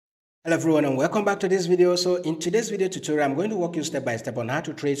Hello everyone and welcome back to this video. So in today's video tutorial, I'm going to walk you step by step on how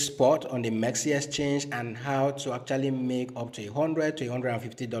to trade spot on the MEXC exchange and how to actually make up to $100 to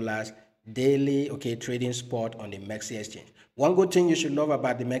 $150 daily, trading spot on the MEXC exchange. One good thing you should love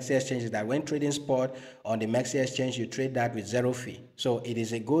about the MEXC exchange is that when trading spot on the MEXC exchange, you trade that with zero fee. So it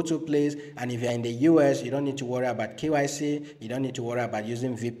is a go-to place, and if you're in the US, you don't need to worry about KYC, you don't need to worry about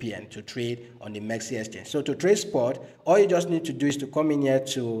using VPN to trade on the MEXC exchange. So to trade spot, all you just need to do is to come in here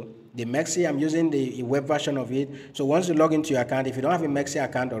to the Maxi. I'm using the web version of it. So once you log into your account, if you don't have a Maxi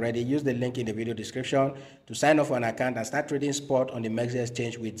account already, use the link in the video description to sign up for an account and start trading spot on the Maxi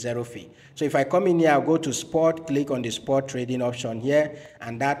exchange with zero fee. So if I come in here, I'll go to spot, click on the spot trading option here,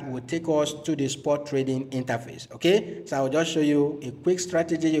 and that will take us to the spot trading interface. Okay, so I'll just show you a quick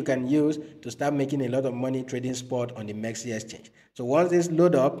strategy you can use to start making a lot of money trading spot on the Maxi exchange. So once this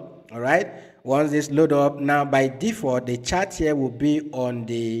load up, all right, once this load up, now by default the chart here will be on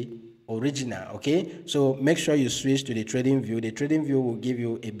the original. Okay, so make sure you switch to the trading view. The trading view will give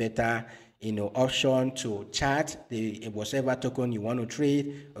you a better option to chart the whatever token you want to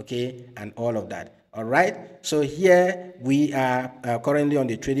trade, okay, and all of that. All right, so here we are currently on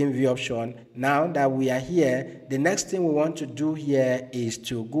the trading view option. Now that we are here, the next thing we want to do here is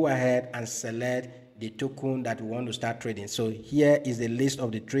to go ahead and select the token that we want to start trading. So here is the list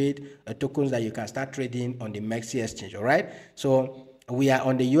of the tokens that you can start trading on the MEXC exchange. All right, so we are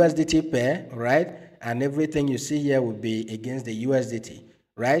on the USDT pair, right? And everything you see here will be against the USDT,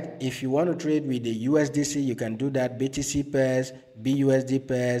 right? If you want to trade with the USDC, you can do that. BTC pairs, BUSD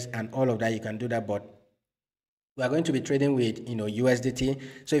pairs, and all of that, you can do that. But we are going to be trading with USDT.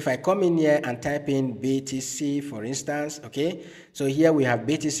 So if I come in here and type in BTC, for instance, okay, so here we have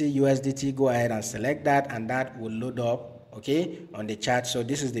BTC USDT. Go ahead and select that, and that will load up, okay, on the chart. So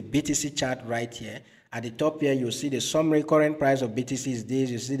this is the BTC chart right here. At the top here, you'll see the summary current price of BTC is this.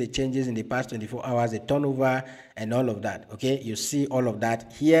 You see the changes in the past 24 hours, the turnover, and all of that. Okay, you see all of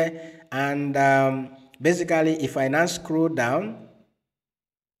that here. And basically, if I now scroll down,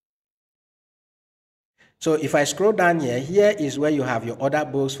 so if I scroll down here, here is where you have your order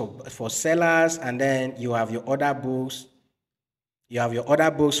books for sellers, and then you have your order books. You have your order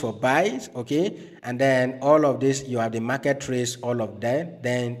books for buys, okay, and then all of this, you have the market trace, all of that.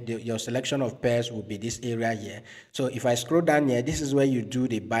 Then your selection of pairs will be this area here. So if I scroll down here, this is where you do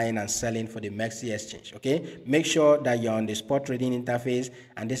the buying and selling for the MEXC exchange, okay. Make sure that you're on the spot trading interface,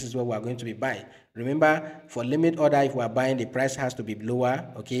 and this is where we're going to be buying. Remember, for limit order, if we're buying, the price has to be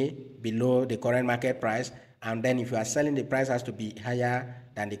lower, okay, below the current market price. And then if you are selling, the price has to be higher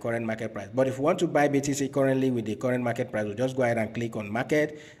than the current market price. But if you want to buy BTC currently with the current market price, we'll just go ahead and click on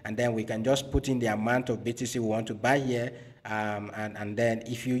market, and then we can just put in the amount of BTC we want to buy here. And then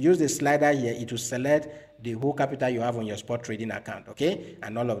if you use the slider here, it will select the whole capital you have on your spot trading account, okay,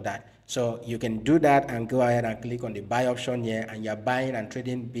 and all of that. So you can do that and go ahead and click on the buy option here, and you're buying and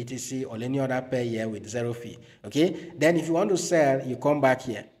trading BTC or any other pair here with zero fee, okay. Then if you want to sell, you come back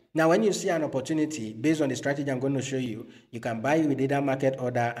here. Now, when you see an opportunity, based on the strategy I'm going to show you, you can buy with either market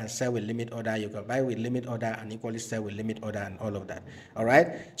order and sell with limit order. You can buy with limit order and equally sell with limit order, and all of that. All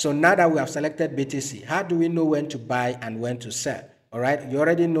right. So now that we have selected BTC, how do we know when to buy and when to sell? All right. You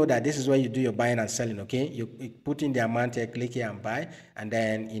already know that this is where you do your buying and selling. Okay. You put in the amount here, click here and buy, and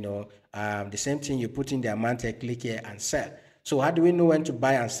then the same thing. You put in the amount here, click here and sell. So how do we know when to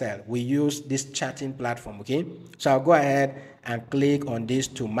buy and sell? We use this charting platform, okay? So I'll go ahead and click on this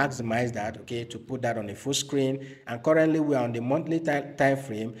to maximize that, okay, to put that on the full screen. And currently we are on the monthly time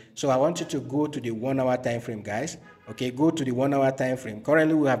frame. So I want you to go to the 1 hour time frame, guys. Okay, go to the 1 hour time frame.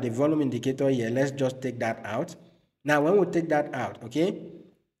 Currently we have the volume indicator here. Let's just take that out. Now when we take that out, okay,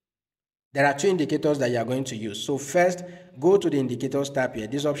 there are two indicators that you are going to use. So first, go to the indicators tab here,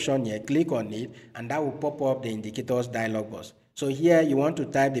 this option here, click on it, and that will pop up the indicators dialog box. So here you want to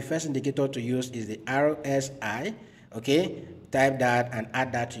type, the first indicator to use is the RSI, okay, type that and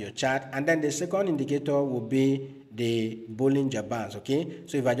add that to your chart. And then the second indicator will be the Bollinger Bands, okay.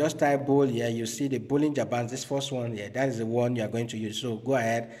 So if I just type bull here, you see the Bollinger Bands, this first one here, that is the one you are going to use. So go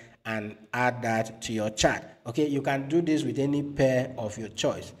ahead and add that to your chart, okay. You can do this with any pair of your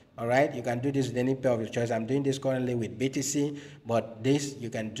choice. All right, you can do this with any pair of your choice. I'm doing this currently with BTC, but this you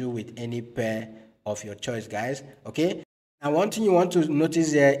can do with any pair of your choice, guys, okay. And one thing you want to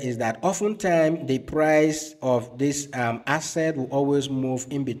notice here is that oftentimes the price of this asset will always move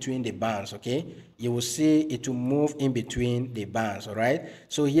in between the bands, okay? You will see it will move in between the bands, all right?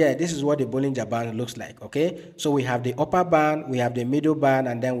 So here, this is what the Bollinger Band looks like, okay? So we have the upper band, we have the middle band,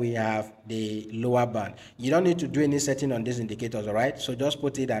 and then we have the lower band. You don't need to do any setting on these indicators, all right? So just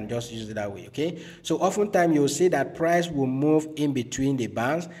put it and just use it that way, okay? So oftentimes you'll see that price will move in between the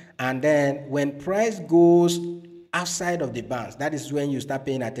bands, and then when price goes outside of the bands, that is when you start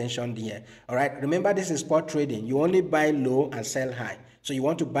paying attention here. All right, remember this is spot trading. You only buy low and sell high. So you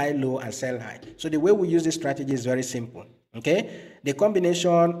want to buy low and sell high. So the way we use this strategy is very simple. Okay, the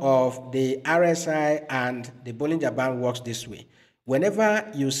combination of the RSI and the Bollinger Band works this way. Whenever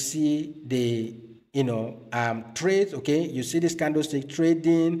you see the trade, okay, you see this candlestick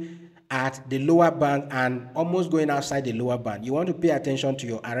trading at the lower band and almost going outside the lower band, you want to pay attention to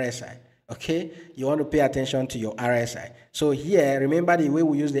your RSI. Okay, you want to pay attention to your RSI. So here, remember the way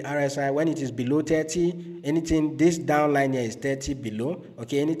we use the RSI, when it is below 30, anything, this down line here is 30 below.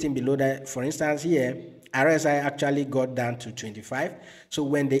 Okay, anything below that, for instance here, RSI actually got down to 25. So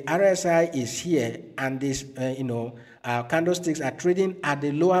when the RSI is here and this, candlesticks are trading at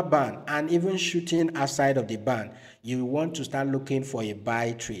the lower band and even shooting outside of the band, you want to start looking for a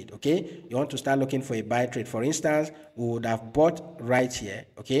buy trade, okay? You want to start looking for a buy trade. For instance, we would have bought right here,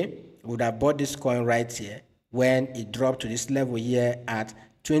 okay? We would have bought this coin right here when it dropped to this level here at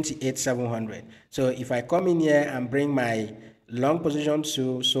 28,700. So if I come in here and bring my long position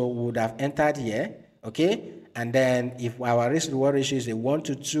to, so we would have entered here, okay? And then if our risk reward ratio is a 1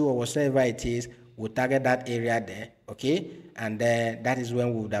 to 2 or whatever it is, we'll target that area there, okay? And then that is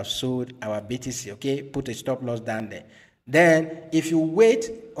when we would have sold our BTC, okay? Put a stop loss down there. Then if you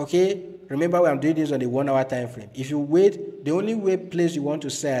wait, okay, remember I'm doing this on the 1 hour time frame. If you wait, the only place you want to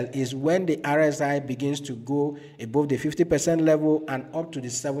sell is when the RSI begins to go above the 50% level and up to the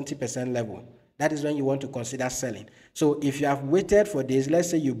 70% level. That is when you want to consider selling. So if you have waited for this, let's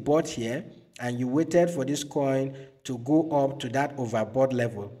say you bought here and you waited for this coin to go up to that overbought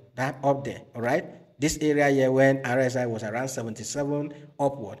level, that up there, all right? This area here when RSI was around 77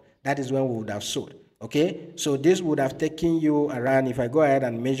 upward, that is when we would have sold. Okay, so this would have taken you around, if I go ahead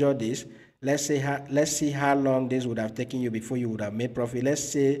and measure this, let's see how long this would have taken you before you would have made profit. Let's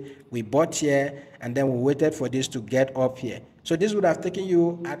say we bought here and then we waited for this to get up here. So this would have taken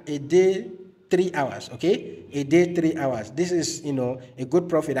you at a day 3 hours, okay? A day 3 hours. This is, a good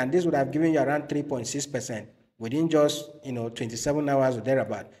profit, and this would have given you around 3.6%. Within just 27 hours or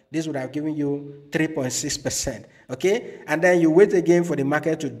thereabout, this would have given you 3.6%. Okay, and then you wait again for the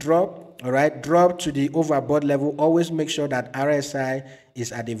market to drop. All right, drop to the overbought level. Always make sure that RSI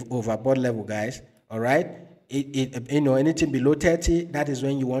is at the overbought level, guys. All right, anything below 30, that is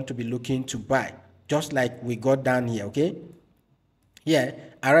when you want to be looking to buy. Just like we got down here. Okay, yeah,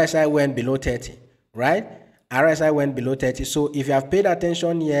 RSI went below 30, right? RSI went below 30. So if you have paid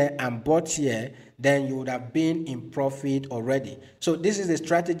attention here and bought here, then you would have been in profit already. So this is the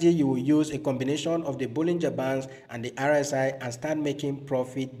strategy you will use, a combination of the Bollinger Bands and the RSI, and start making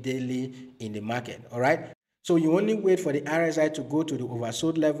profit daily in the market. All right. So you only wait for the RSI to go to the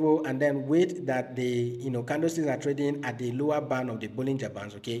oversold level, and then wait that the candlesticks are trading at the lower band of the Bollinger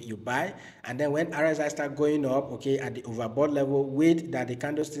Bands. Okay, you buy, and then when RSI start going up, okay, at the overbought level, wait that the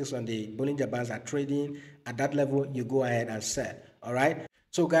candlesticks on the Bollinger Bands are trading at that level, you go ahead and sell. All right.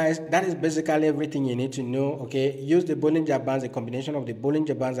 So guys, that is basically everything you need to know, okay? Use the Bollinger Bands, a combination of the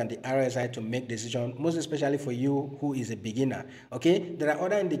Bollinger Bands and the RSI to make decisions, most especially for you who is a beginner, okay? There are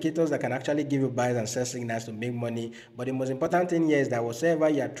other indicators that can actually give you buys and sell signals to make money, but the most important thing here is that whatever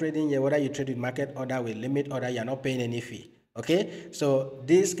you are trading here, whether you trade with market order, with limit order, you are not paying any fee. Okay, so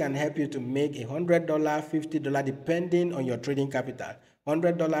this can help you to make $100, $50, depending on your trading capital.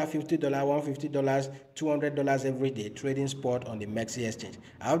 $100, $50, $150, $200 every day trading spot on the Maxi exchange.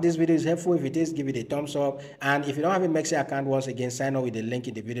 I hope this video is helpful. If it is, give it a thumbs up. And if you don't have a Maxi account, once again, sign up with the link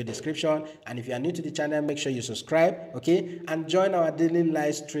in the video description. And if you are new to the channel, make sure you subscribe, okay? And join our daily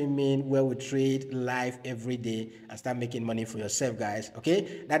live streaming where we trade live every day and start making money for yourself, guys,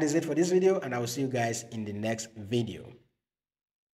 okay? That is it for this video, and I will see you guys in the next video.